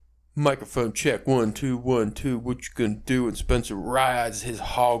Microphone check. 1 2 1 2. What you gonna do when Spencer rides his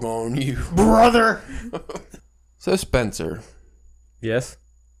hog on you, brother? So Spencer, Yes.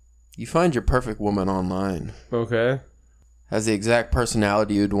 you find your perfect woman online. Okay. Has the exact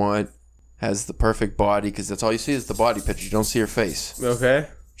personality you'd want. Has the perfect body, because that's all you see is the body picture. You don't see her face. Okay.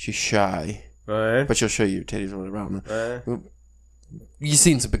 She's shy, Alright. but she'll show you her titties all around. Alright. You've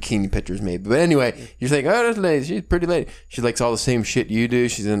seen some bikini pictures maybe. But anyway, you think, oh, this lady, she's a pretty lady. She likes all the same shit you do.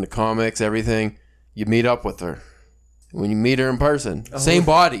 She's into comics, everything. You meet up with her. When you meet her in person, same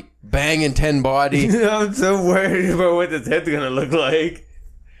body. Banging 10 body. I'm so worried about what this head's gonna look like.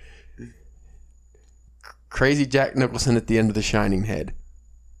 Crazy Jack Nicholson at the end of The Shining head.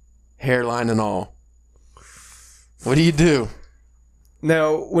 Hairline and all. What do you do?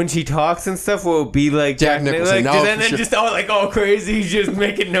 Now, when she talks and stuff, will it be like Jack Nicholson? Like, No, and then for just all crazy, just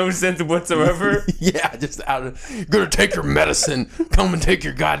making no sense whatsoever. Yeah, just out of... Gonna take your medicine. Come and take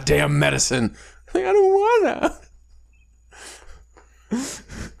your goddamn medicine. Like, I don't wanna.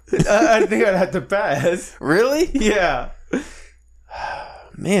 I think I'd have to pass. Really? Yeah.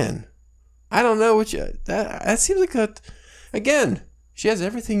 Man, I don't know what you... That seems like a... Again, she has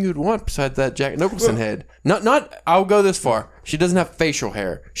everything you'd want besides that Jack Nicholson head. Not. I'll go this far. She doesn't have facial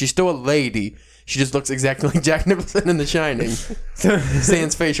hair. She's still a lady. She just looks exactly like Jack Nicholson in The Shining.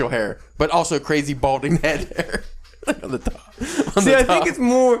 Sans facial hair, but also crazy balding head hair on the top.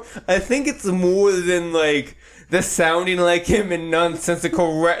 I think it's more than like the sounding like him and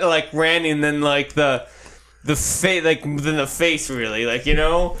nonsensical like ranting than like the face, like than the face really, like, you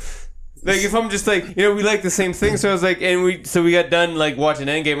know. Like, if I'm just like, you know, we like the same thing, so I was like, and we got done, like, watching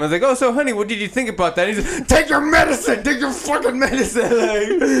Endgame, I was like, oh, so, honey, what did you think about that? And he's like, take your medicine! Take your fucking medicine!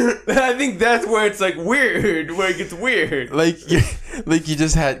 Like, I think that's where it's, like, weird, where it gets weird. Like you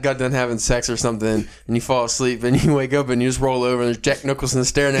just got done having sex or something, and you fall asleep, and you wake up, and you just roll over, and there's Jack Nicholson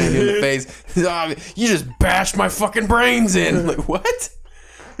staring at you in the face. Oh, you just bashed my fucking brains in! Like, what?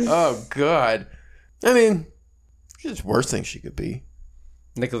 Oh, God. I mean, there's worse things she could be.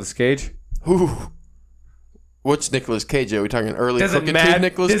 Nicolas Cage? Ooh. Which Nicolas Cage? Are we talking early Doesn't Crooked Tooth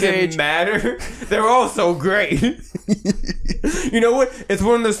Nicolas Cage? Doesn't matter. They're all so great. You know what? It's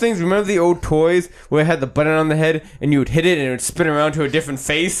one of those things. Remember the old toys where it had the button on the head and you would hit it and it would spin around to a different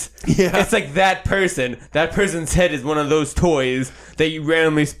face? Yeah. It's like that person. That person's head is one of those toys that you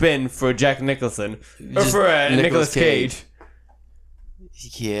randomly spin for Jack Nicholson. Or Just for Nicolas Cage.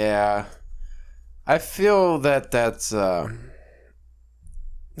 Yeah. I feel that's...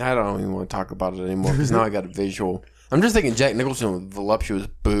 I don't even want to talk about it anymore because now I got a visual. I'm just thinking Jack Nicholson with voluptuous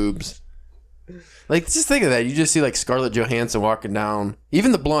boobs. Like, just think of that. You just see, like, Scarlett Johansson walking down,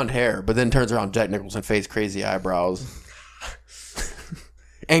 even the blonde hair, but then turns around, Jack Nicholson face, crazy eyebrows.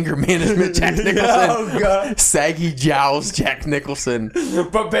 Anger management, Jack Nicholson. Oh, God. Saggy jowls, Jack Nicholson.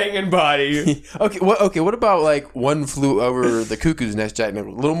 But banging body. Okay, what about, like, One Flew Over the Cuckoo's Nest, Jack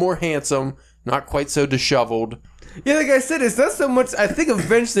Nicholson? A little more handsome, not quite so disheveled. Yeah, like I said, it's not so much. I think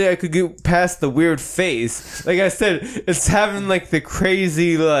eventually I could get past the weird face. Like I said, it's having like the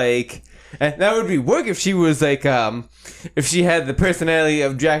crazy like. And that would be work if she was like, if she had the personality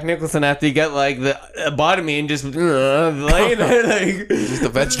of Jack Nicholson after he got like the lobotomy and just laying there like just a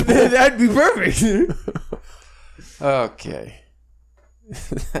vegetable. That'd be perfect. Okay.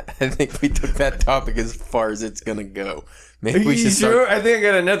 I think we took that topic as far as it's gonna go. Maybe we should sure? I think I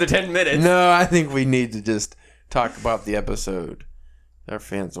got another 10 minutes. No, I think we need to just talk about the episode. Our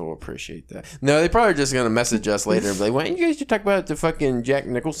fans will appreciate that. No, they're probably just going to message us later and be like, why don't you guys just talk about the fucking Jack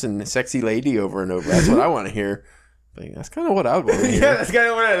Nicholson, the sexy lady over and over? That's what I want to hear. But that's kind of what I would want to hear. Yeah, that's kind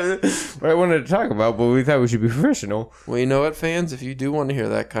of what I wanted to talk about, but we thought we should be professional. Well, you know what, fans? If you do want to hear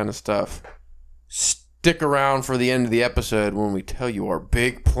that kind of stuff, stick around for the end of the episode when we tell you our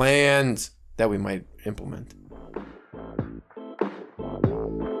big plans that we might implement.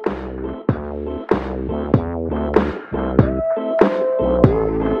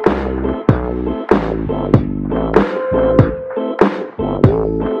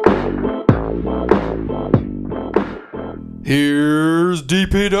 Here's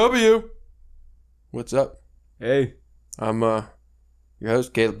DPW. What's up? Hey. I'm your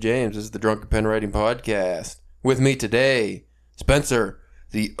host, Caleb James. This is the Drunken Pen Writing Podcast. With me today, Spencer,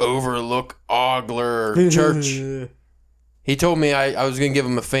 the Overlook Ogler Church. He told me I was going to give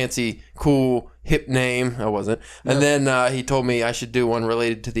him a fancy, cool, hip name. I wasn't. And then he told me I should do one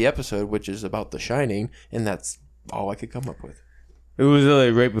related to the episode, which is about The Shining, and that's all I could come up with. It was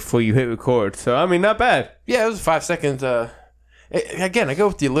really right before you hit record, so, I mean, not bad. Yeah, it was 5 seconds. Again, I go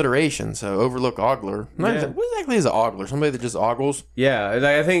with the alliteration, so Overlook Ogler. What exactly is an ogler? Somebody that just ogles? Yeah,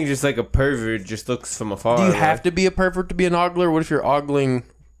 I think just like a pervert just looks from afar. Do you have to be a pervert to be an ogler? What if you're ogling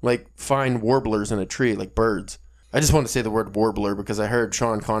like find warblers in a tree, like birds. I just want to say the word warbler because I heard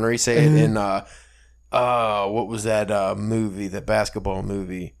Sean Connery say it in what was that movie, that basketball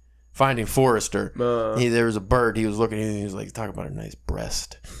movie, Finding Forrester. There was a bird. He was looking at it and he was like, talking about a nice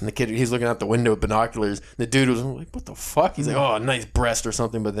breast. And the kid, he's looking out the window with binoculars. The dude was like, what the fuck? He's like, oh, a nice breast or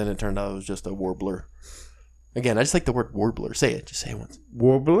something. But then it turned out it was just a warbler. Again, I just like the word warbler. Say it. Just say it once.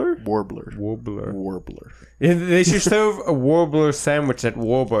 Warbler? Warbler. Warbler. Warbler. Yeah, they should serve a warbler sandwich at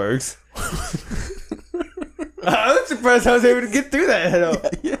Warburg's. I'm surprised I was able to get through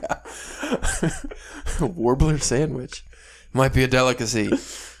that. Yeah. Warbler sandwich. Might be a delicacy.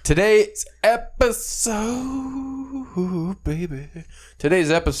 Today's episode, baby.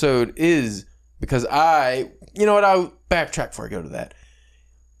 Today's episode is because I'll backtrack before I go to that.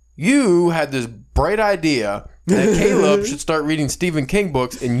 You had this bright idea that Caleb should start reading Stephen King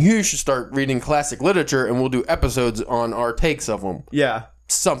books and you should start reading classic literature and we'll do episodes on our takes of them. Yeah.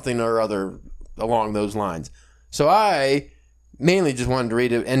 Something or other along those lines. So I mainly just wanted to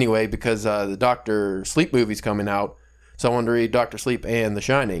read it anyway because the Dr. Sleep movie's coming out. So I wanted to read Dr. Sleep and The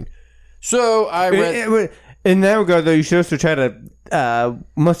Shining. So I read... In that regard, though, you should also try to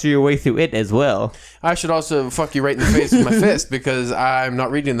muster your way through it as well. I should also fuck you right in the face with my fist because I'm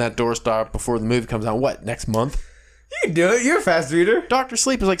not reading that doorstop before the movie comes out. What, next month? You can do it. You're a fast reader. Dr.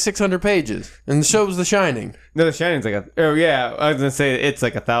 Sleep is like 600 pages. And the show's The Shining. No, The Shining's like oh, yeah. I was going to say it's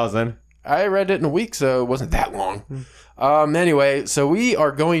like 1,000. I read it in a week, so it wasn't that long. Anyway, so we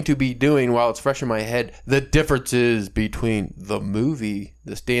are going to be doing, while it's fresh in my head, the differences between the movie,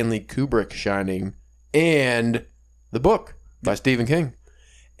 the Stanley Kubrick Shining, and the book by Stephen King.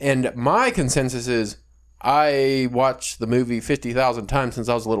 And my consensus is I watched the movie 50,000 times since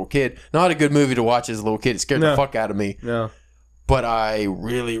I was a little kid. Not a good movie to watch as a little kid. It scared the fuck out of me. No. But I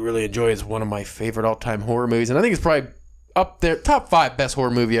really, really enjoy it. It's one of my favorite all-time horror movies. And I think it's probably up there, top 5 best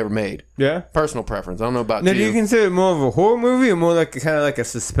horror movie ever made. Yeah? Personal preference. I don't know about now, you. Do you consider it more of a horror movie or more like kind of like a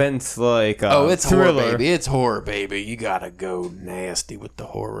suspense, like it's thriller? Horror, baby. It's horror, baby. You gotta go nasty with the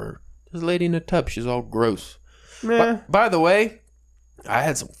horror. There's a lady in a tub. She's all gross. Yeah. By the way, I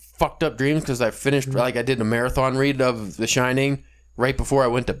had some fucked up dreams because I finished, I did a marathon read of The Shining right before I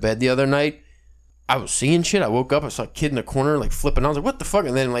went to bed the other night. I was seeing shit. I woke up. I saw a kid in the corner, flipping. I was like, what the fuck?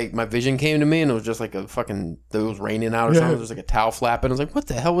 And then, my vision came to me, and it was just like it was raining out or something. It was like a towel flapping. I was like, what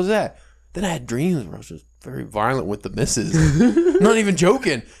the hell was that? Then I had dreams where I was just very violent with the missus. Not even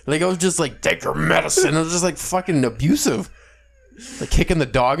joking. I was just like, take your medicine. I was just fucking abusive. Kicking the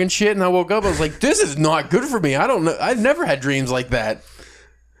dog and shit. And I woke up. I was like, this is not good for me. I don't know. I've never had dreams like that.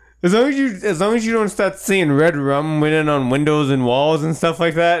 As long as you don't start seeing red rum winning on windows and walls and stuff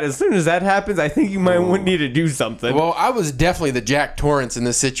like that, as soon as that happens, I think you might need to do something. Well, I was definitely the Jack Torrance in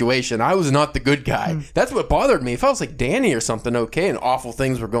this situation. I was not the good guy. That's what bothered me. If I was like Danny or something, okay, and awful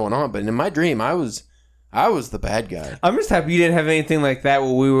things were going on, but in my dream, I was the bad guy. I'm just happy you didn't have anything like that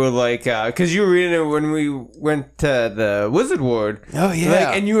where we were because you were reading it when we went to the Wizard Ward. Oh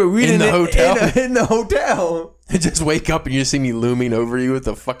yeah, and you were reading in the hotel. In the hotel. I just wake up and you see me looming over you with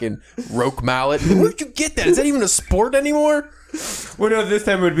a fucking roque mallet. Where'd you get that? Is that even a sport anymore? Well, no, this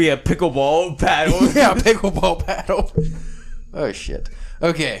time it would be a pickleball paddle. Yeah, a pickleball paddle. Oh, shit.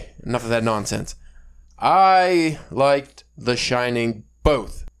 Okay, enough of that nonsense. I liked The Shining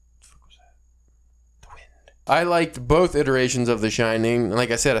both. I liked both iterations of The Shining.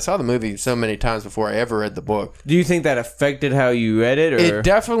 Like I said, I saw the movie so many times before I ever read the book. Do you think that affected how you read it? Or? It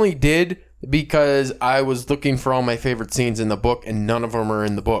definitely did. Because I was looking for all my favorite scenes in the book, and none of them are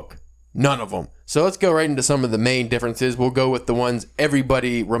in the book. None of them. So let's go right into some of the main differences. We'll go with the ones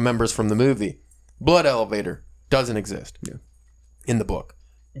everybody remembers from the movie. Blood elevator doesn't exist in the book.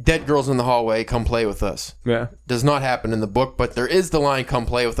 Dead girls in the hallway, come play with us. Yeah. Does not happen in the book, but there is the line, come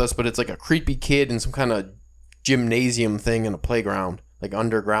play with us, but it's like a creepy kid in some kind of gymnasium thing in a playground. Like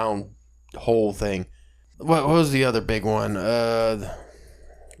underground hole thing. What was the other big one?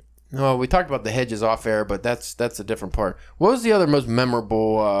 No, we talked about the hedges off air, but that's a different part. What was the other most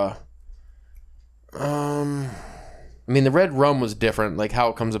memorable? The red rum was different, like how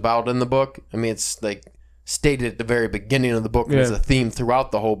it comes about in the book. I mean, it's stated at the very beginning of the book, and it's a theme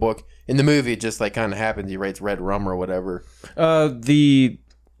throughout the whole book. In the movie, it just kind of happens. He writes red rum or whatever. We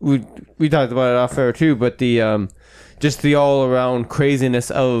talked about it off air too, but the just the all around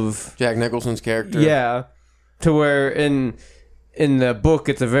craziness of Jack Nicholson's character. Yeah, to where in the book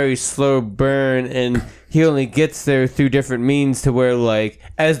it's a very slow burn, and he only gets there through different means, to where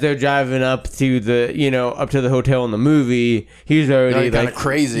as they're driving up to the hotel in the movie, he's already kind of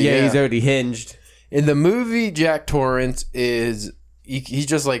crazy. Yeah, he's already hinged. In the movie, Jack Torrance is he's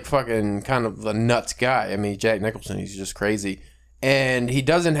just fucking kind of a nuts guy. I mean, Jack Nicholson, he's just crazy. And he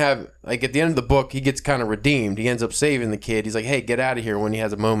doesn't have, like, at the end of the book, he gets kind of redeemed. He ends up saving the kid. He's like, hey, get out of here, when he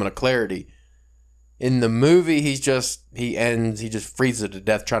has a moment of clarity. In the movie, he just freezes to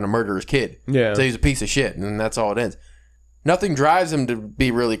death trying to murder his kid. Yeah. So he's a piece of shit, and that's all it ends. Nothing drives him to be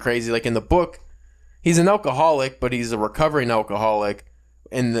really crazy. Like in the book, he's an alcoholic, but he's a recovering alcoholic,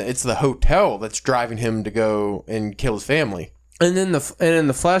 and it's the hotel that's driving him to go and kill his family. And then in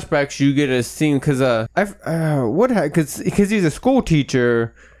the flashbacks, you get a scene because because he's a school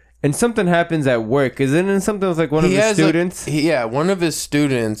teacher, and something happens at work. Is it in something with like one of his students? One of his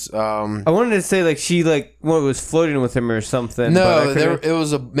students. I wanted to say like she was flirting with him or something. No, it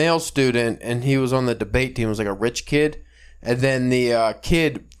was a male student, and he was on the debate team. It was like a rich kid, and then the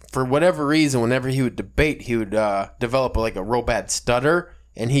kid, for whatever reason, whenever he would debate, he would develop like a real bad stutter.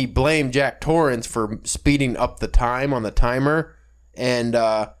 And he blamed Jack Torrance for speeding up the time on the timer. And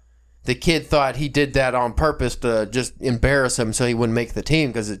the kid thought he did that on purpose to just embarrass him so he wouldn't make the team,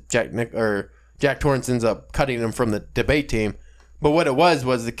 because Jack Torrance ends up cutting him from the debate team. But what it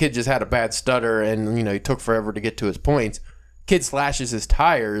was the kid just had a bad stutter, and he took forever to get to his points. Kid slashes his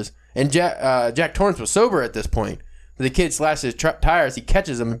tires, and Jack Torrance was sober at this point. The kid slashes his tires, he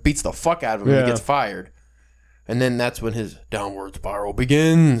catches him and beats the fuck out of him, and he gets fired. And then that's when his downward spiral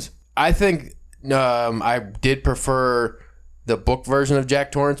begins. I think I did prefer the book version of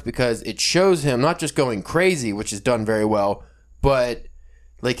Jack Torrance because it shows him not just going crazy, which is done very well, but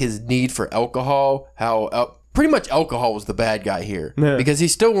like his need for alcohol, how pretty much alcohol was the bad guy here. Yeah. Because he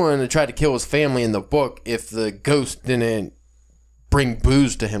still wanted to try to kill his family in the book if the ghost didn't bring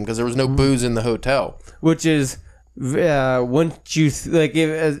booze to him, because there was no booze in the hotel. Which is, once you,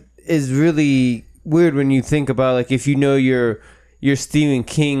 is really weird when you think about like if you know your Stephen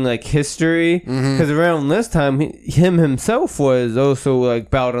King like history, because around this time him himself was also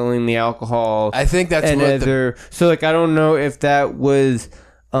like battling the alcohol. I think that's so like I don't know if that was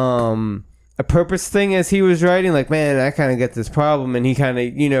a purpose thing as he was writing, like, man, I kind of get this problem, and he kind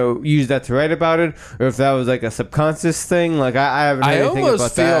of used that to write about it, or if that was like a subconscious thing. Like I haven't heard anything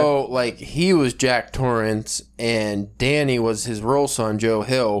about that. I almost feel like he was Jack Torrance and Danny was his real son, Joe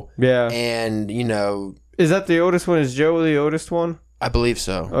Hill. Yeah. And is that the oldest one? Is Joe the oldest one? I believe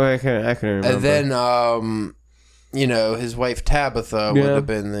so. Oh, I can remember. And then his wife Tabitha would have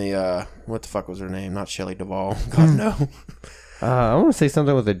been the what the fuck was her name? Not Shelley Duvall. God no. I want to say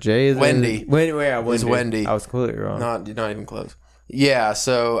something with a J. Wendy. Wendy. It was Wendy. I was completely wrong. Not even close. Yeah,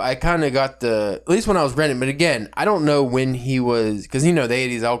 so I kind of got at least when I was renting, but again, I don't know when he was, because the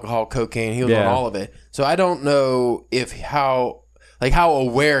 80s, alcohol, cocaine, he was on all of it. So I don't know how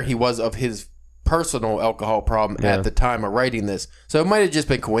aware he was of his personal alcohol problem at the time of writing this. So it might have just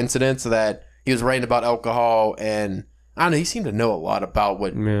been coincidence that he was writing about alcohol, and I don't know, he seemed to know a lot about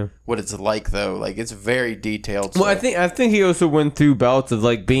what it's like, though. Like, it's very detailed. Well, I think he also went through bouts of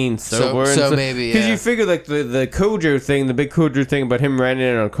like being sober. So maybe, because you figure like the Kojo thing, the big Kojo thing about him writing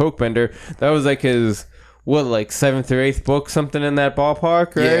it on a coke bender, that was like his 7th or 8th book, something in that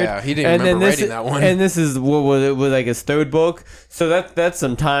ballpark, right? Yeah, he didn't remember writing that one. And this is what was it was like a stowed book, so that's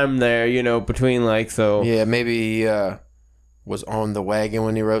some time there, between Yeah, maybe he was on the wagon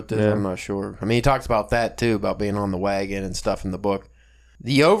when he wrote this. I'm not sure. I mean, he talks about that too, about being on the wagon and stuff in the book.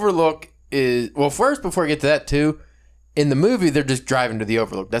 The Overlook is, well, first, before I get to that too, in the movie they're just driving to the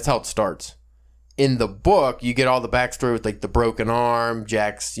Overlook. That's how it starts. In the book, you get all the backstory with like the broken arm,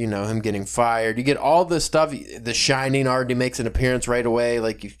 Jack's, him getting fired. You get all the stuff. The Shining already makes an appearance right away.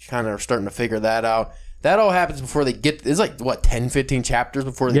 Like, you kind of are starting to figure that out. That all happens before they get. It's like 10, 15 chapters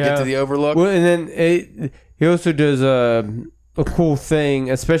before they get to the Overlook. Well, and then he also does a cool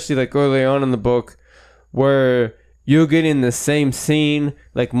thing, especially like early on in the book, where you'll get in the same scene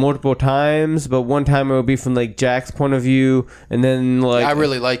like multiple times, but one time it will be from like Jack's point of view, and then like I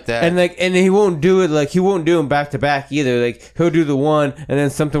really like that. And he won't do it he won't do them back to back either. Like, he'll do the one, and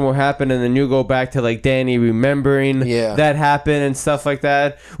then something will happen, and then you'll go back to like Danny remembering that happened and stuff like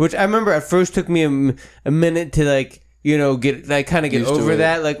that. Which I remember at first took me a minute to get over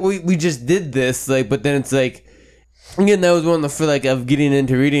that. Like, we just did this, but then it's like. Again, that was one of getting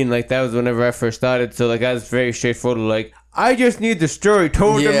into reading. Like, that was whenever I first started. So, I was very straightforward. Like, I just need the story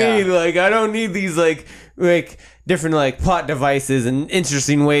told to me. Like, I don't need these, different, plot devices and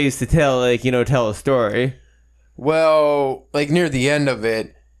interesting ways to tell, tell a story. Well, near the end of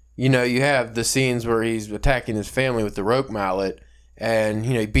it, you have the scenes where he's attacking his family with the rope mallet. And,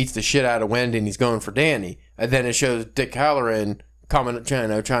 he beats the shit out of Wendy and he's going for Danny. And then it shows Dick Halloran trying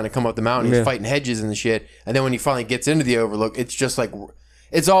to come up the mountain. He's fighting hedges and the shit. And then when he finally gets into the Overlook, it's just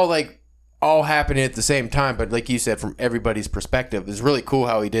it's all happening at the same time. But like you said, from everybody's perspective, it's really cool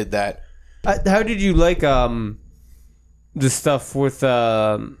how he did that. How did you like the stuff with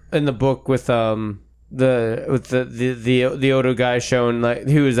in the book with the older guy showing like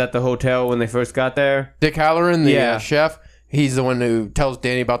who was at the hotel when they first got there. Dick Halloran, the chef, he's the one who tells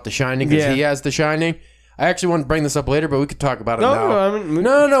Danny about The Shining because he has The Shining. I actually want to bring this up later, but we could talk about it now.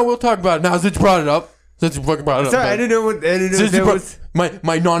 No, we'll talk about it now since you brought it up. Since you fucking brought it up. Sorry, I didn't know what was.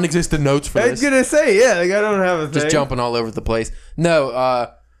 My non-existent notes for this. I was gonna say, like I don't have a thing. Just jumping all over the place.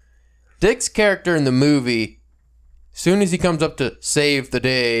 No, Dick's character in the movie, soon as he comes up to save the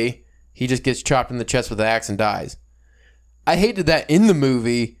day, he just gets chopped in the chest with an axe and dies. I hated that in the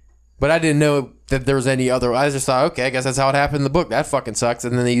movie, but I didn't know that there was any other. I just thought, okay, I guess that's how it happened in the book. That fucking sucks.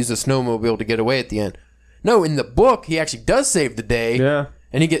 And then they use a snowmobile to get away at the end. No, in the book, he actually does save the day. Yeah.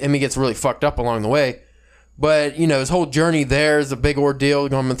 And he gets really fucked up along the way. But, his whole journey there is a big ordeal,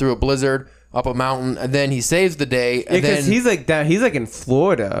 going through a blizzard, up a mountain, and then he saves the day. And because he's like that. He's like in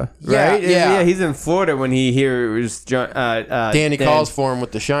Florida, right? Yeah. He's in Florida when he hears Danny calls for him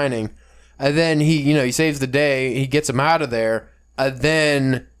with The Shining. And then he saves the day. He gets him out of there. And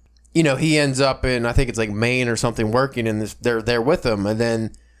then, he ends up in, I think it's like Maine or something, working in this. They're there with him. And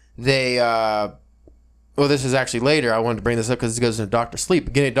then they, this is actually later. I wanted to bring this up because it goes into Dr. Sleep.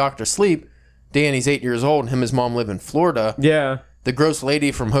 Beginning of Dr. Sleep, Danny's 8 years old, and him and his mom live in Florida. Yeah. The gross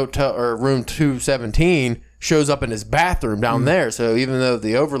lady from hotel or room 217 shows up in his bathroom down there. So even though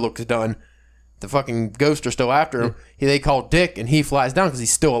the overlook is done, the fucking ghosts are still after him. They call Dick, and he flies down because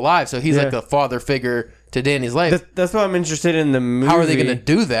he's still alive. So he's like the father figure to Danny's life. That's why I'm interested in the movie. How are they going to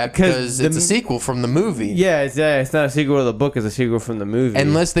do that? Because it's a sequel from the movie. Yeah, it's not a sequel to the book. It's a sequel from the movie.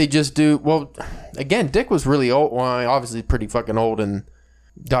 Unless they just do... Well, again, Dick was really old. Well, obviously pretty fucking old in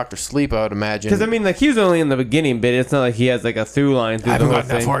Dr. Sleep, I would imagine. Because, he was only in the beginning bit. It's not like he has, like, a through line through the whole thing. I haven't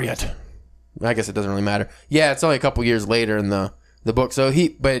gotten that far yet. I guess it doesn't really matter. Yeah, it's only a couple years later in the book. So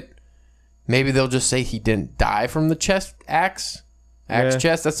but maybe they'll just say he didn't die from the axe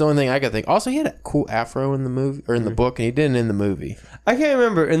chest. That's the only thing I could think. Also, he had a cool afro in the movie, or in the book, and he didn't in the movie. I can't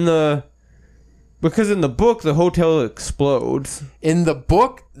remember. Because in the book, the hotel explodes. In the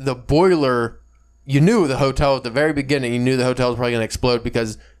book, the boiler... You knew the hotel at the very beginning. You knew the hotel was probably going to explode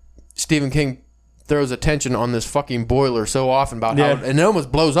because Stephen King throws attention on this fucking boiler so often about how... And it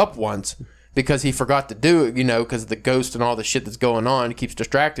almost blows up once because he forgot to do it, because the ghost and all the shit that's going on keeps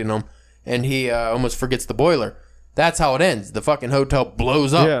distracting him. And he almost forgets the boiler. That's how it ends. The fucking hotel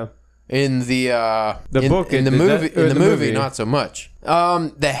blows up. Yeah. In the book, in the movie, not so much.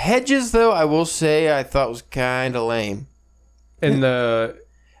 The hedges, though, I will say, I thought was kind of lame.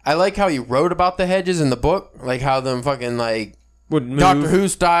 I like how he wrote about the hedges in the book, like how them fucking like would move. Doctor Who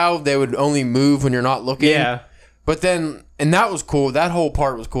style. They would only move when you're not looking. Yeah. But then, and that was cool. That whole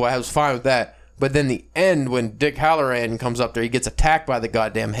part was cool. I was fine with that. But then the end, when Dick Halloran comes up there, he gets attacked by the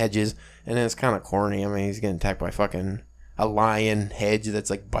goddamn hedges, and then it's kind of corny. I mean, he's getting attacked by fucking a lion hedge that's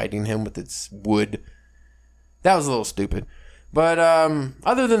like biting him with its wood. That was a little stupid. But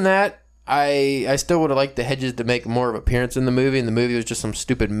other than that, I still would have liked the hedges to make more of an appearance in the movie, and the movie was just some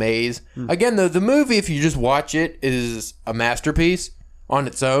stupid maze. Again, though, the movie, if you just watch it, is a masterpiece on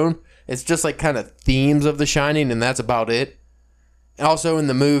its own. It's just like kind of themes of The Shining, and that's about it. Also in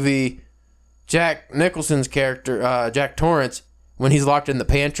the movie, Jack Nicholson's character, Jack Torrance, when he's locked in the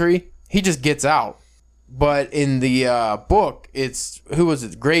pantry, he just gets out. But in the book, it's, who was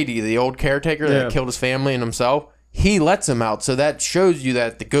it, Grady, the old caretaker that killed his family and himself. He lets him out, so that shows you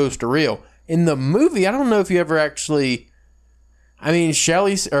that the ghosts are real. In the movie, I don't know if you ever actually... I mean,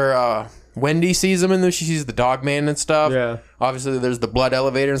 Wendy sees him in there. She sees the dog man and stuff. Yeah. Obviously, there's the blood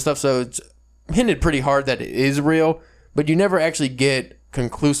elevator and stuff, so it's hinted pretty hard that it is real, but you never actually get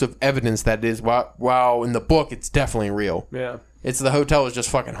conclusive evidence that it is, while in the book, it's definitely real. Yeah. It's the hotel is just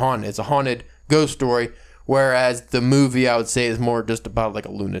fucking haunted. It's a haunted ghost story, whereas the movie, I would say, is more just about like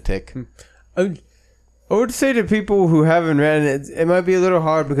a lunatic. I would say to people who haven't read it, it might be a little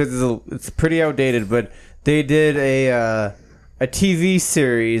hard because it's pretty outdated, but they did a TV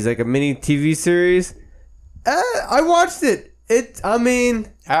series, like a mini TV series. I watched it.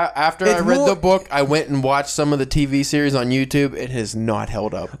 After I read the book, I went and watched some of the TV series on YouTube. It has not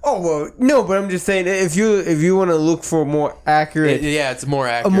held up. Oh, well, no, but I'm just saying, if you want to look for a more accurate... it's more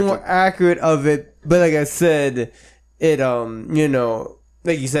accurate. A more accurate of it, but like I said, it,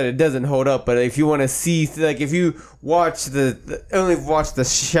 like you said, it doesn't hold up, but if you want to see, like, if you watch only watch the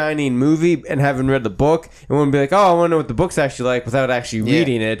Shining movie and haven't read the book, and want to be like, oh, I want to know what the book's actually like without actually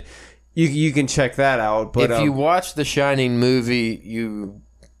reading it, you can check that out. But if you watch the Shining movie, you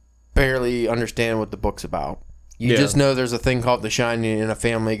barely understand what the book's about. You just know there's a thing called The Shining and a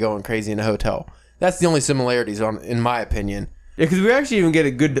family going crazy in a hotel. That's the only similarities, in my opinion. Yeah, because we actually even get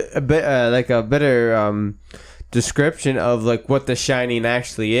a better description of like what The Shining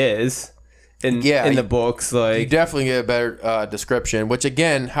actually is in the books. Like you definitely get a better description. Which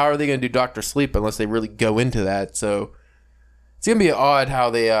again, how are they going to do Dr. Sleep unless they really go into that? So it's going to be odd how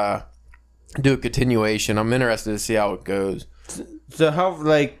they do a continuation. I'm interested to see how it goes. So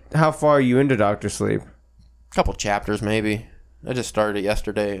how far are you into Dr. Sleep? A couple chapters maybe. I just started it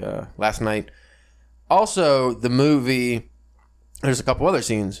yesterday, last night. Also, the movie. There's a couple other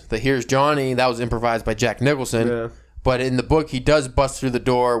scenes. The Here's Johnny, that was improvised by Jack Nicholson. Yeah. But in the book, he does bust through the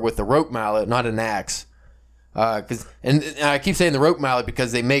door with a rope mallet, not an axe. And I keep saying the rope mallet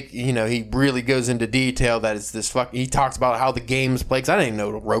because they make, he really goes into detail that it's this he talks about how the game's played. Because I didn't even know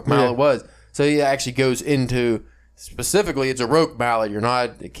what a rope mallet was. So he actually goes into, specifically, it's a rope mallet.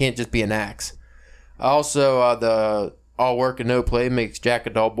 It can't just be an axe. Also, the all work and no play makes Jack a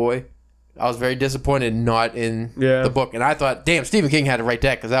dull boy. I was very disappointed not in the book. And I thought, damn, Stephen King had to write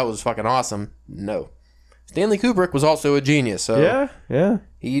that because that was fucking awesome. No. Stanley Kubrick was also a genius. So yeah.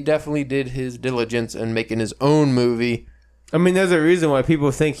 He definitely did his diligence in making his own movie. I mean, there's a reason why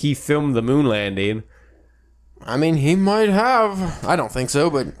people think he filmed the moon landing. I mean, he might have. I don't think so,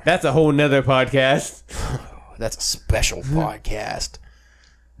 but... That's a whole nother podcast. That's a special podcast.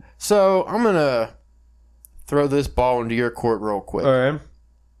 So, I'm going to throw this ball into your court real quick. All right.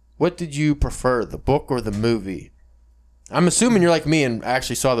 What did you prefer, the book or the movie? I'm assuming you're like me and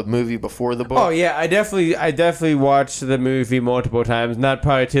actually saw the movie before the book. Oh yeah, I definitely watched the movie multiple times. Not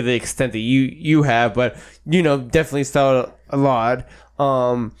probably to the extent that you have, but definitely saw it a lot.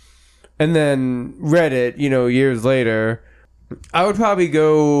 And then read it, years later. I would probably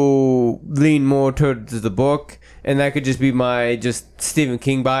lean more towards the book, and that could just be my Stephen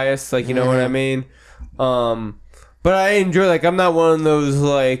King bias, like what I mean. But I enjoy, I'm not one of those,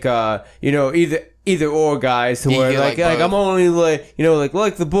 either or guys to where, I'm only, like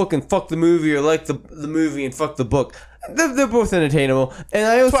the book and fuck the movie, or like the movie and fuck the book. They're both entertainable. And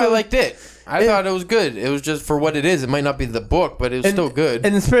I also... That's why I liked it. I thought it was good. It was just for what it is. It might not be the book, but it was still good.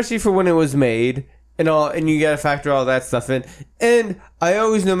 And especially for when it was made and all, and you gotta factor all that stuff in. And I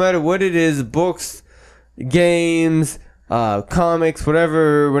always, no matter what it is, books, games... comics,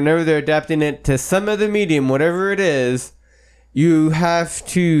 whatever, whenever they're adapting it to some other medium, whatever it is, you have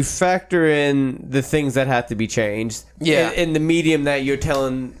to factor in the things that have to be changed. Yeah. And the medium that you're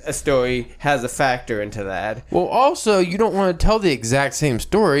telling a story has a factor into that. Well, also, you don't want to tell the exact same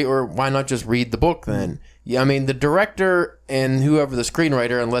story, or why not just read the book then? Yeah, I mean, the director and whoever the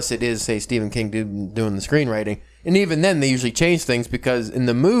screenwriter, unless it is, say, Stephen King doing the screenwriting, and even then they usually change things because in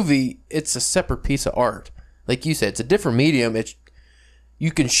the movie, it's a separate piece of art. Like you said, it's a different medium.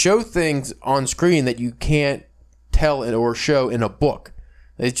 You can show things on screen that you can't tell or show in a book.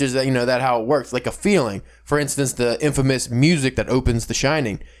 It's just that how it works, like a feeling. For instance, the infamous music that opens The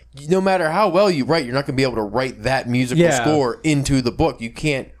Shining. No matter how well you write, you're not going to be able to write that musical score into the book. You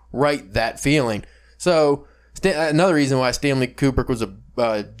can't write that feeling. So another reason why Stanley Kubrick was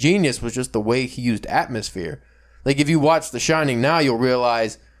a genius was just the way he used atmosphere. Like if you watch The Shining now, you'll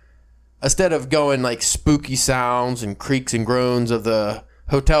realize... Instead of going like spooky sounds and creaks and groans of the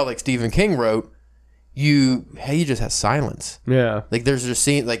hotel like Stephen King wrote, you just have silence. Yeah. Like there's a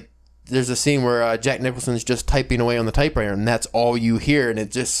scene where Jack Nicholson's just typing away on the typewriter, and that's all you hear, and it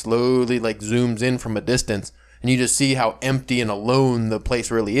just slowly like zooms in from a distance, and you just see how empty and alone the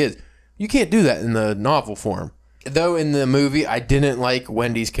place really is. You can't do that in the novel form. Though in the movie, I didn't like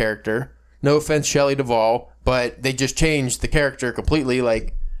Wendy's character. No offense, Shelley Duvall, but they just changed the character completely.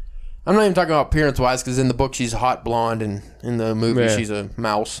 Like. I'm not even talking about appearance-wise, because in the book she's a hot blonde, and in the movie she's a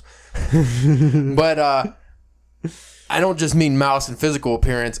mouse. But I don't just mean mouse in physical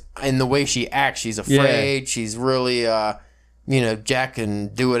appearance. In the way she acts, she's afraid. Yeah. She's really, Jack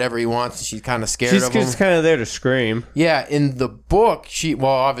can do whatever he wants, and she's kind of scared of him. She's just kind of there to scream. Yeah, in the book,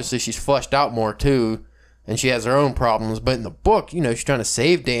 obviously she's fleshed out more, too, and she has her own problems. But in the book, she's trying to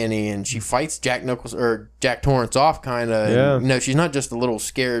save Danny, and she fights Jack Torrance off, kind of. Yeah. She's not just a little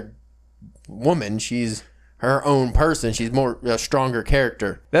scared woman. She's her own person. She's more a stronger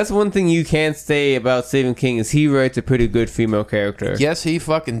character. That's one thing you can't say about Stephen King is he writes a pretty good female character. Yes, he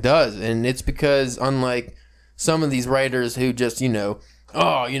fucking does. And it's because unlike some of these writers who just, I'm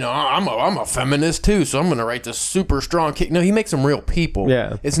a feminist too, so I'm going to write this super strong kid. No, he makes them real people.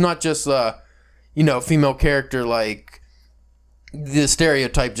 Yeah. It's not just female character like the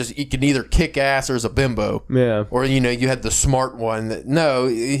stereotype, just you can either kick ass or is a bimbo. Yeah. Or, you had the smart one. No,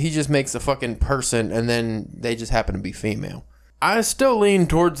 he just makes a fucking person, and then they just happen to be female. I still lean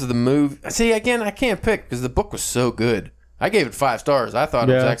towards the movie. See, again, I can't pick because the book was so good. I gave it 5 stars. I thought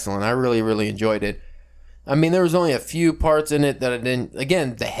it was excellent. I really, really enjoyed it. I mean, there was only a few parts in it that I didn't.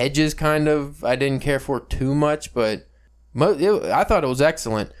 Again, the hedges I didn't care for too much, but I thought it was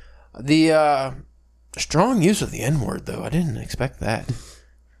excellent. The strong use of the N-word, though, I didn't expect that.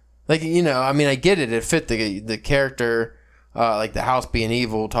 Like, I mean, I get it. It fit the character, like the house being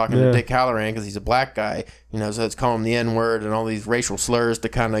evil, talking to Dick Hallorann because he's a black guy, so it's calling him the N-word and all these racial slurs to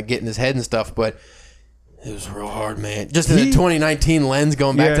kind of get in his head and stuff, but it was real hard, man. Just in the 2019 lens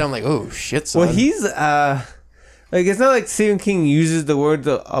going back down, like, oh, shit, son. Well, he's, like, it's not like Stephen King uses the words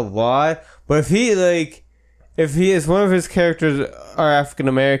a lot, but if he is one of his characters are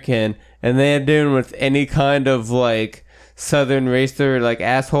African-American and they are dealing with any kind of, like, southern race or, like,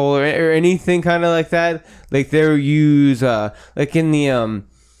 asshole or anything kind of like that, like, they'll use, like,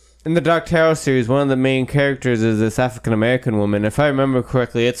 in the Dark Tower series, one of the main characters is this African-American woman. If I remember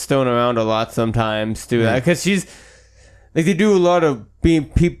correctly, it's thrown around a lot sometimes, too. Because she's... Like, they do a lot of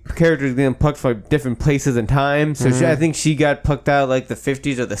characters getting plucked from different places and times. So I think she got plucked out, like, the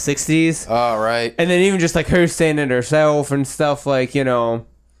 50s or the 60s. Oh, right. And then even just, like, her saying it herself and stuff, like,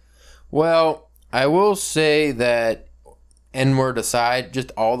 Well, I will say that, N-word aside, just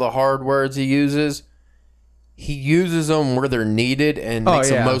all the hard words he uses... He uses them where they're needed and makes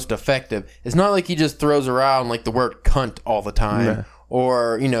them most effective. It's not like he just throws around like the word cunt all the time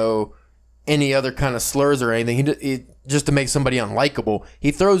or, any other kind of slurs or anything. He just to make somebody unlikable.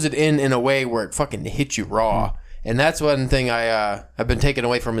 He throws it in a way where it fucking hits you raw. And that's one thing I've been taking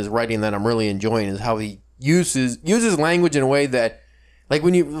away from his writing that I'm really enjoying is how he uses language in a way that, like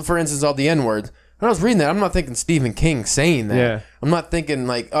when you, for instance, all the N-words. When I was reading that, I'm not thinking Stephen King saying that. Yeah. I'm not thinking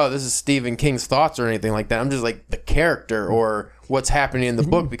like, oh, this is Stephen King's thoughts or anything like that. I'm just like the character or what's happening in the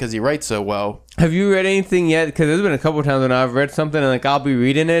book because he writes so well. Have you read anything yet? Because there's been a couple times when I've read something and like I'll be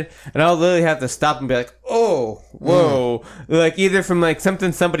reading it and I'll literally have to stop and be like, oh, whoa. Like either from like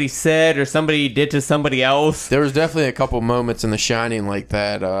something somebody said or somebody did to somebody else. There was definitely a couple moments in The Shining like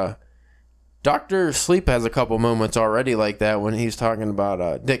that. Dr. Sleep has a couple moments already like that when he's talking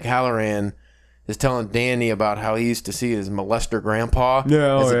about Dick Hallorann is telling Danny about how he used to see his molester grandpa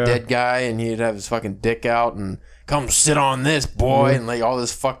as a dead guy, and he'd have his fucking dick out and come sit on this, boy, and like all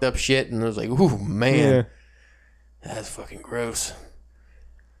this fucked up shit, and it was like, ooh, man, that's fucking gross.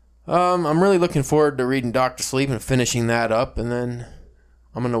 I'm really looking forward to reading Dr. Sleep and finishing that up, and then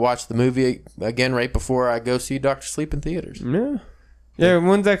I'm gonna watch the movie again right before I go see Dr. Sleep in theaters. Yeah,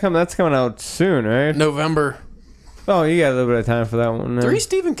 when's that come? That's coming out soon, right? November. Oh, you got a little bit of time for that one. Then. 3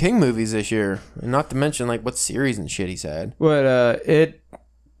 Stephen King movies this year, and not to mention like what series and shit he's had. What? It,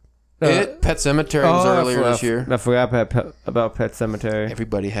 Pet Sematary was earlier this year. I forgot about Pet Sematary.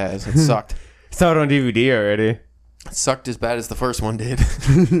 Everybody has. It sucked. Saw it on DVD already. It sucked as bad as the first one did.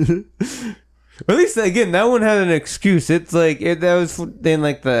 At least again, that one had an excuse. It's like that was in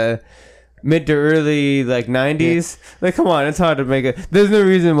like the mid to early like 90s. Yeah. Like, come on, it's hard to make a. There's no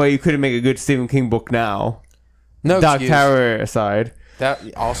reason why you couldn't make a good Stephen King book now. No Dark Tower aside.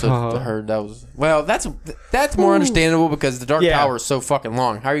 That also heard that was that's more understandable because the Dark Tower is so fucking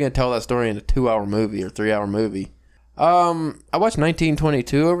long. How are you gonna tell that story in a 2-hour movie or 3-hour movie? I watched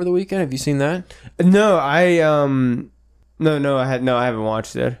 1922 over the weekend. Have you seen that? No, I haven't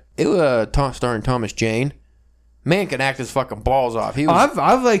watched it. It was starring Thomas Jane. Man can act his fucking balls off.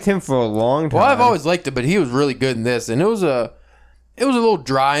 I've liked him for a long time. Well, I've always liked it, but he was really good in this, and it was a little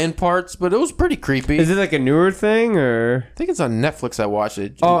dry in parts, but it was pretty creepy. Is it like a newer thing, or? I think it's on Netflix. I watched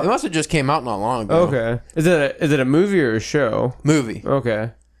it. It must have just came out not long ago. Okay. Is it a movie or a show? Movie.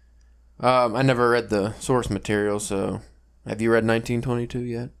 Okay. I never read the source material, so have you read 1922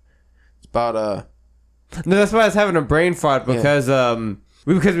 yet? It's about No, that's why I was having a brain fart because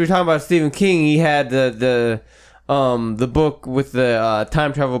we were talking about Stephen King. He had the book with the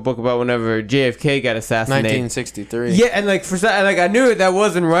time travel book about whenever JFK got assassinated. 1963. Yeah, and like I knew that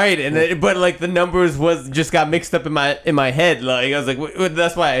wasn't right, and but like the numbers just got mixed up in my head. Like I was like,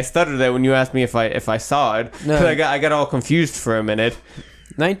 that's why I stuttered there when you asked me if I saw it. No. I got all confused for a minute.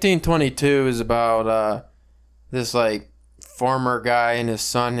 1922 is about this like farmer guy and his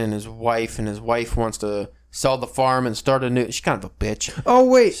son and his wife wants to sell the farm and start a new... She's kind of a bitch. Oh,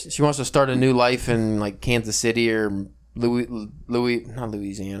 wait. She wants to start a new life in, like, Kansas City or not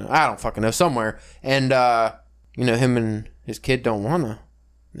Louisiana. I don't fucking know. Somewhere. And, him and his kid don't want to.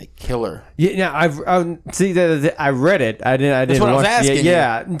 They kill her. Yeah, I see that I read it. I didn't That's what I was asking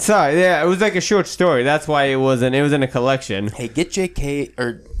you. Sorry. Yeah, it was like a short story. That's why it was in a collection. Hey, get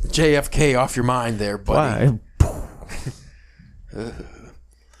JFK off your mind there, buddy. Why?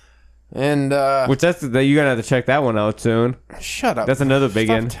 And Which that's you're gonna have to check that one out soon. shut up. That's another big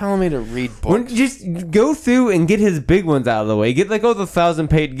Stop one. telling me to read When, books. just go through and get his big ones out of the way. Get like all the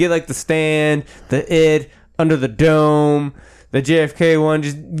 1,000-page. Get like The Stand, The It, Under the Dome, the JFK one.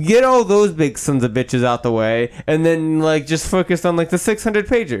 Just get all those big sons of bitches out the way, and then like just focus on like the 600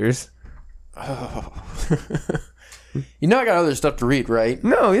 pagers. You know I got other stuff to read, right?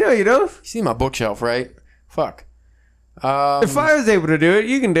 No, you don't. You see my bookshelf, right? Fuck. If I was able to do it,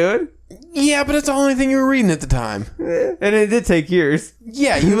 you can do it. Yeah, but it's the only thing you were reading at the time. And it did take years.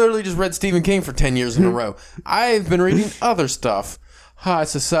 Yeah, you literally just read Stephen King for 10 years in a row. I've been reading other stuff. High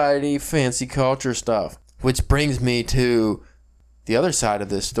society, fancy culture stuff. Which brings me to the other side of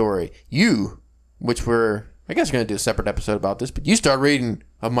this story. You, which I guess we're going to do a separate episode about this, but you start reading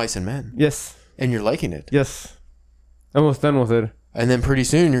Of Mice and Men. Yes. And you're liking it. Yes. Almost done with it. And then pretty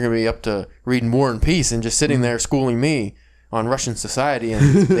soon you're going to be up to reading War and Peace and just sitting there schooling me on Russian society in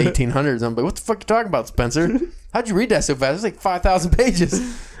the 1800s. I'm like, what the fuck are you talking about, Spencer? How'd you read that so fast? It's like 5,000 pages.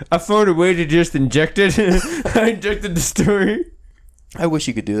 I found a way to just inject it. I injected the story. I wish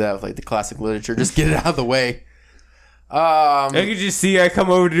you could do that with like the classic literature. Just get it out of the way. I could just see I come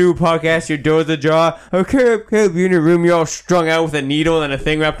over to do a podcast, your door's ajar. Oh, Caleb, you're in your room, you're all strung out with a needle and a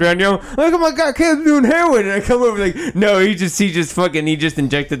thing wrapped around you. Like, oh my god, Caleb's doing heroin. And I come over like, no, he just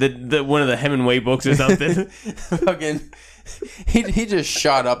injected the one of the Hemingway books or something. Fucking, he just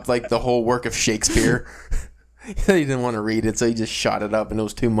shot up like the whole work of Shakespeare. He didn't want to read it, so he just shot it up and it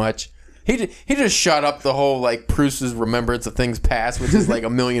was too much. He just shot up the whole like Proust's Remembrance of Things Past, which is like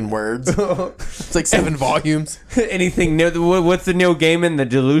 1,000,000 words. It's like 7 volumes. Anything? What's the Neil Gaiman? The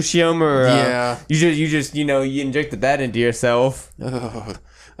Delusium? Or yeah, you just you injected that into yourself.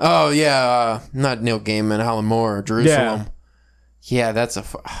 Oh yeah, not Neil Gaiman, Alan Moore, Jerusalem. Yeah, that's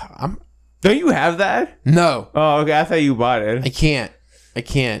Don't you have that? No. Oh, okay. I thought you bought it. I can't.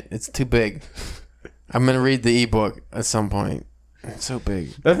 It's too big. I'm gonna read the ebook at some point. It's so big.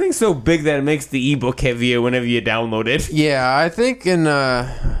 That thing's so big that it makes the ebook heavier whenever you download it. Yeah,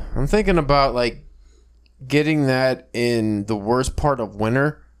 I'm thinking about like getting that in the worst part of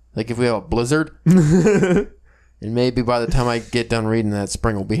winter, like if we have a blizzard. And maybe by the time I get done reading that,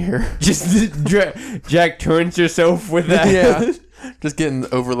 spring will be here. Just Jack Torrance yourself with that. Yeah. Just get in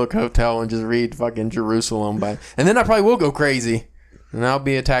the Overlook Hotel and just read fucking Jerusalem and then I probably will go crazy. And I'll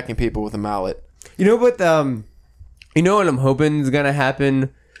be attacking people with a mallet. You know what I'm hoping is gonna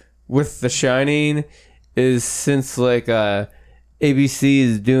happen with The Shining is since like ABC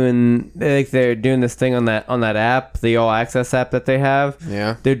is doing they're doing this thing on that app, the All Access app that they have.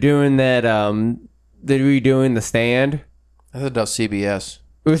 Yeah. They're doing that they're redoing The Stand. I thought that was CBS.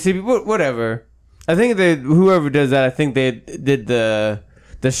 Whatever. I think whoever does that, I think they did the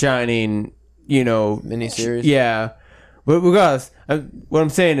Shining, miniseries. Yeah. But regardless, what I'm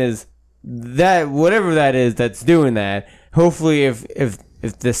saying is that whatever that is that's doing that, hopefully if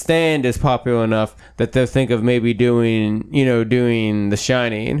The Stand is popular enough that they'll think of maybe doing The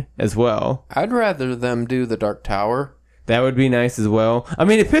Shining as well. I'd rather them do The Dark Tower. That would be nice as well. I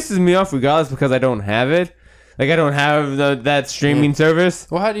mean, it pisses me off regardless because I don't have it. Like, I don't have that streaming service.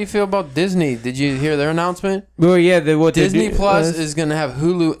 Well, how do you feel about Disney? Did you hear their announcement? Well, yeah, Disney Plus is going to have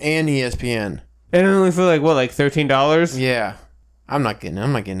Hulu and ESPN. And only for like $13? Yeah. I'm not getting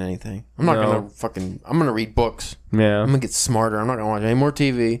anything. I'm gonna read books. Yeah. I'm gonna get smarter. I'm not gonna watch any more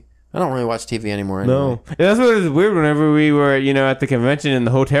TV. I don't really watch TV anymore anyway. No. And that's what was weird whenever we were, at the convention in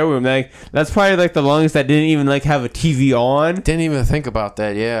the hotel room. Like, that's probably like the longest I didn't even like have a TV on. Didn't even think about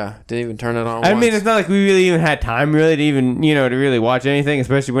that, yeah. Didn't even turn it on I once. mean, it's not like we really even had time really to even, to really watch anything,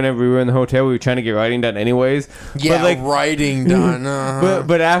 especially whenever we were in the hotel. We were trying to get writing done anyways. Yeah, but, like, writing done.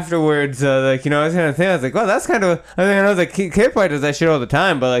 But afterwards, I was kind of thinking, I was like, well, that's kind of, I was like, Kate probably does that shit all the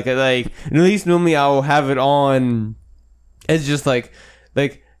time, but like at least normally I'll have it on. It's just like,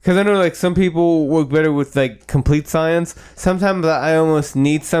 because I know, like, some people work better with, like, complete science. Sometimes I almost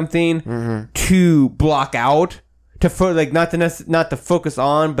need something to block out, not to focus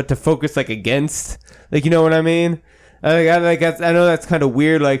on, but to focus, like, against. Like, you know what I mean? I know that's kind of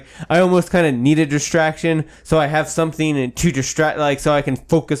weird. Like, I almost kind of need a distraction, so I have something to distract, like, so I can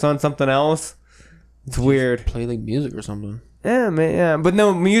focus on something else. It's weird. Play, like, music or something. Yeah, man, yeah. But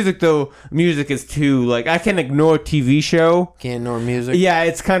no, music is too, like, I can ignore a TV show. Can't ignore music? Yeah,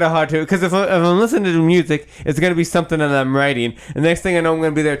 it's kind of hard to, because if I'm listening to music, it's going to be something that I'm writing. And the next thing I know, I'm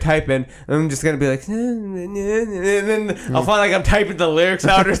going to be there typing, and I'm just going to be like, and then I'll find like I'm typing the lyrics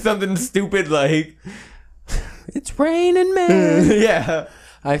out or something stupid like, it's raining, man. Yeah.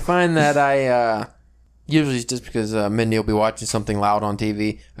 I find that I, usually just because Mindy will be watching something loud on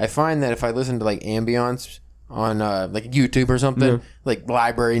TV, I find that if I listen to, like, ambience on like YouTube or something, like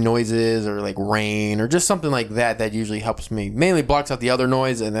library noises or like rain or just something like that. That usually helps me. Mainly blocks out the other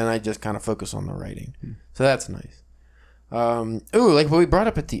noise, and then I just kind of focus on the writing. So that's nice. Like what we brought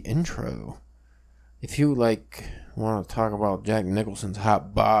up at the intro. If you like want to talk about Jack Nicholson's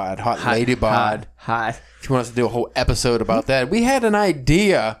hot lady bod, if you want us to do a whole episode about that, we had an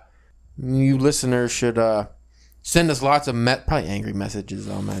idea. You listeners should send us lots of probably angry messages,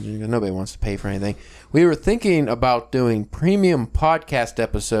 I'll imagine, because nobody wants to pay for anything. We were thinking about doing premium podcast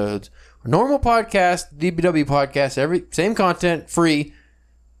episodes, normal podcast, DBW podcast, same content, free,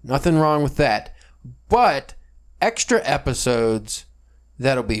 nothing wrong with that, but extra episodes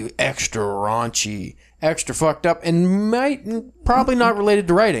that'll be extra raunchy, extra fucked up, and probably not related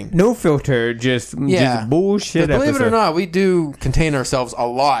to writing. No filter, just bullshit. But believe episode. it or not, we do contain ourselves a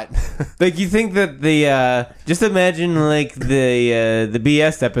lot. Like, you think that the just imagine like the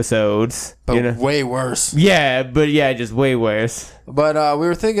BS episodes, but way worse. Yeah, but just way worse. But we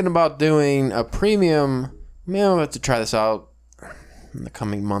were thinking about doing a premium. We'll have to try this out in the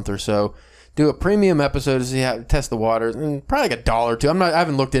coming month or so. Do a premium episode to see how test the waters, and probably like $1 or $2. I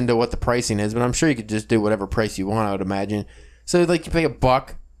haven't looked into what the pricing is, but I'm sure you could just do whatever price you want, I would imagine. So like you pay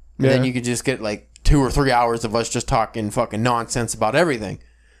 $1, and then you could just get like 2 or 3 hours of us just talking fucking nonsense about everything.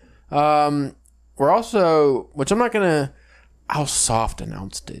 We're also, which I'm not gonna, I'll soft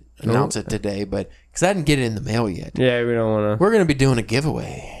announce it today, but because I didn't get it in the mail yet. Yeah, we don't want to. We're gonna be doing a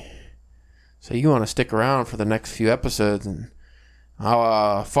giveaway, so you want to stick around for the next few episodes and.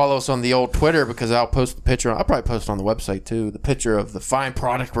 I'll follow us on the old Twitter because I'll post the picture. I'll probably post on the website too. The picture of the fine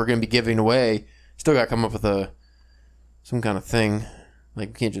product we're going to be giving away. Still got to come up with some kind of thing. Like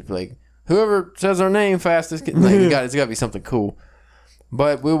we can't just be like whoever says our name fastest. It's got to be something cool.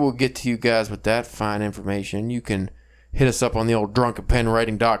 But we will get to you guys with that fine information. You can hit us up on the old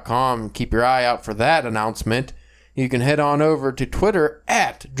drunkenpenwriting.com and keep your eye out for that announcement. You can head on over to Twitter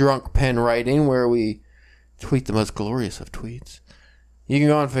at drunkpenwriting where we tweet the most glorious of tweets. You can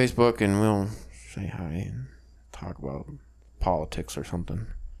go on Facebook and we'll say hi and talk about politics or something.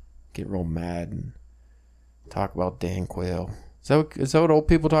 Get real mad and talk about Dan Quayle. Is that what old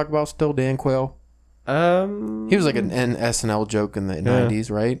people talk about still, Dan Quayle? He was like an SNL joke in the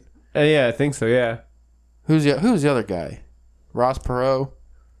 90s, right? Yeah, I think so, yeah. Who's the other guy? Ross Perot?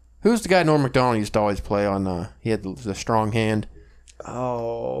 Who's the guy Norm Macdonald used to always play on? He had the strong hand.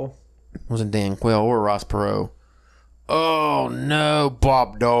 Oh. It wasn't Dan Quayle or Ross Perot. Oh no,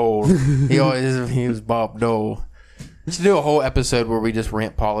 Bob Dole. He was Bob Dole. We should do a whole episode where we just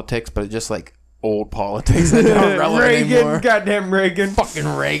rant politics, but just like old politics that aren't relevant Reagan, anymore. goddamn Reagan, fucking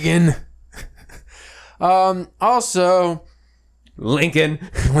Reagan. Also, Lincoln,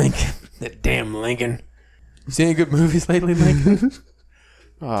 that damn Lincoln. You seen any good movies lately, Lincoln?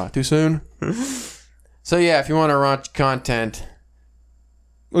 Too soon. So yeah, if you want to raunchy content.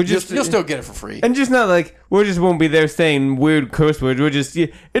 You'll still get it for free. And just not like, we just won't be there saying weird curse words.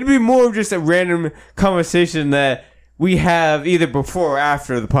 It'd be more of just a random conversation that we have either before or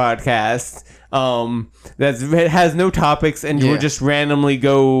after the podcast. It has no topiks and we'll just randomly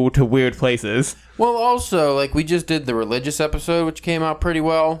go to weird places. Well, also, like we just did the religious episode, which came out pretty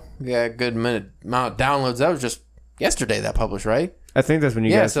well. We got a good amount of downloads. That was just yesterday that published, right? I think that's when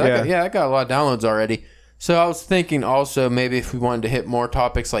you guys... I got a lot of downloads already. So I was thinking also maybe if we wanted to hit more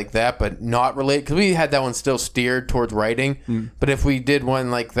topics like that, but not related, because we had that one still steered towards writing. But if we did one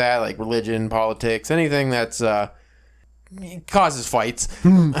like that, like religion, politics, anything that's causes fights,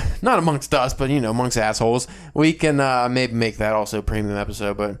 not amongst us, but amongst assholes, we can maybe make that also a premium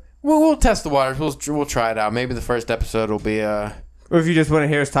episode. But we'll test the waters. We'll try it out. Maybe the first episode will be or if you just want to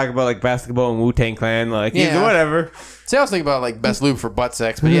hear us talk about like basketball and Wu-Tang Clan, like whatever. See, I was thinking about like best lube for butt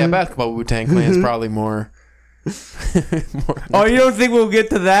sex, but yeah, basketball Wu-Tang Clan is probably more. Oh, you don't think we'll get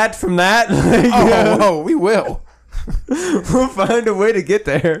to that from that? We will. We'll find a way to get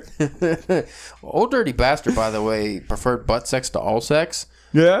there. Old Dirty Bastard, by the way, preferred butt sex to all sex.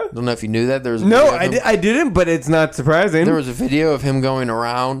 Yeah? Don't know if you knew that. There was I didn't, but it's not surprising. There was a video of him going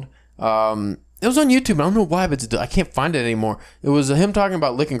around. It was on YouTube. I don't know why, but I can't find it anymore. It was him talking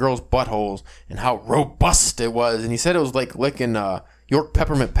about licking girls' buttholes and how robust it was. And he said it was like licking York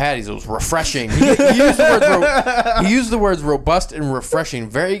peppermint patties. It was refreshing. He used the words robust and refreshing.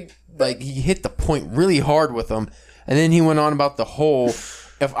 Very, like, he hit the point really hard with them. And then he went on about the hole.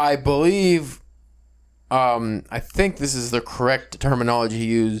 If I believe, I think this is the correct terminology he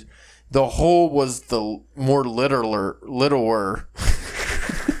used. The hole was the more littler.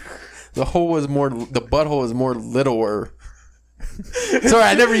 The butthole was more littler. Sorry,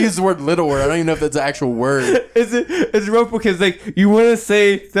 I never used the word littler. I don't even know if that's an actual word. It's rough because like you want to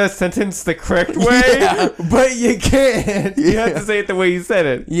say that sentence the correct way, but you can't. You have to say it the way you said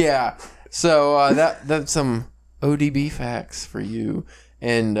it. Yeah. So that's some ODB facts for you.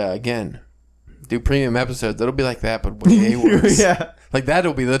 And again, do premium episodes. That'll be like that, but way worse. Yeah. Like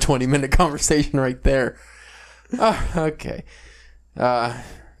that'll be the 20-minute conversation right there. Okay.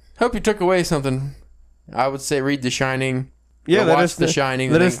 Hope you took away something. I would say read The Shining. Yeah, watch The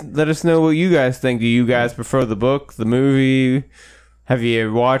Shining. Let us know what you guys think. Do you guys prefer the book, the movie? Have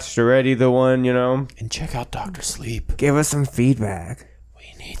you watched already the one, you know? And check out Dr. Sleep. Give us some feedback.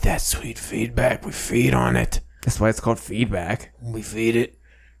 We need that sweet feedback. We feed on it. That's why it's called feedback. We feed it.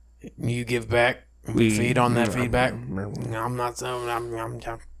 You give back. We feed on that feedback. I'm not so. I'm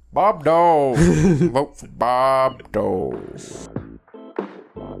Bob Dole. Vote for Bob Dole.